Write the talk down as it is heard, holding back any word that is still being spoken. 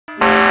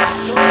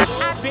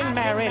I've been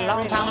married a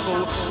long time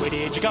ago. Where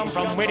did you come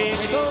from? Where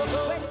did you go?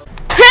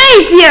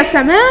 Hey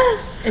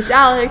DSMS! It's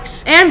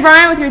Alex. And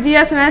Brian with your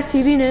DSMS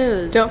TV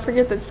news. Don't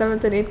forget that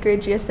 7th and 8th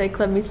grade GSA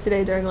club meets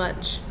today during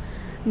lunch.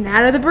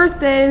 Now to the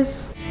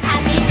birthdays.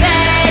 Happy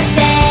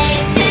birthday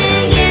to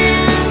you.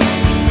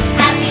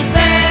 Happy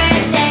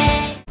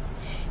birthday.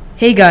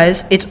 Hey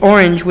guys, it's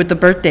Orange with the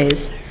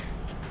birthdays.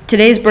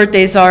 Today's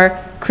birthdays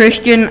are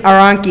Christian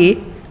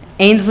Aranki,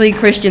 Ainsley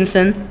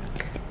Christensen,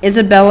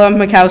 Isabella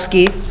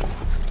Mikowski,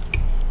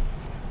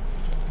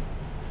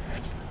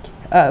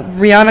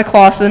 Rihanna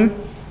Clausen,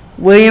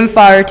 William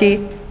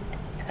Flaherty,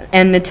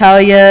 and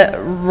Natalia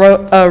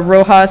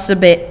Rojas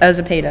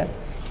Zapata.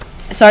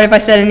 Sorry if I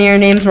said any of your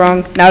names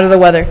wrong. Now to the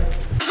weather.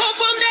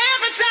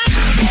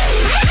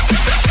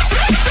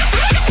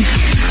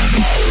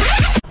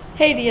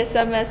 Hey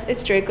DSMS,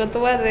 it's Drake with the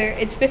weather.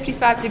 It's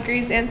 55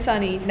 degrees and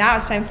sunny. Now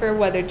it's time for a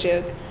weather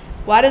joke.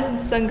 Why doesn't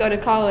the sun go to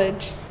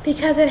college?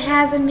 Because it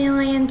has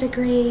 1,000,000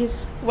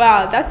 degrees.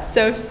 Wow, that's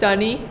so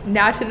sunny.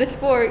 Now to the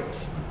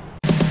sports.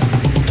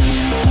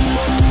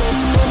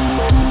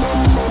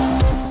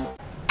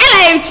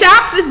 Hello,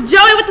 chaps. It's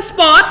Joey with the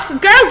sports.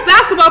 Girls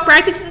basketball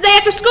practice is the day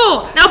after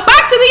school. Now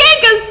back to the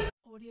Yankees.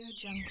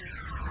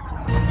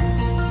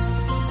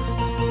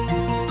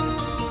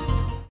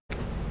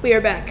 We are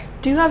back.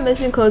 Do you have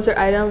missing clothes or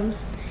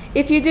items?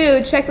 If you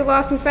do, check the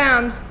lost and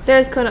found.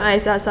 There's Kona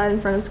Ice outside in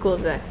front of school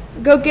today.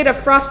 Go get a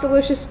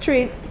Frostalicious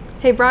treat.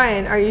 Hey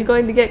Brian, are you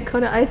going to get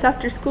Kona Ice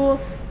after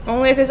school?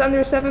 Only if it's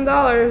under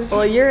 $7.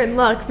 Well, you're in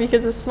luck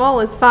because the small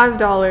is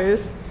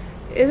 $5.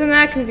 Isn't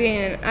that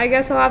convenient? I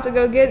guess I'll have to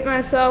go get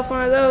myself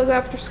one of those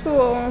after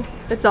school.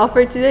 That's all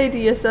for today,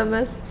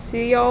 DSMS.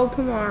 See y'all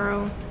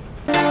tomorrow.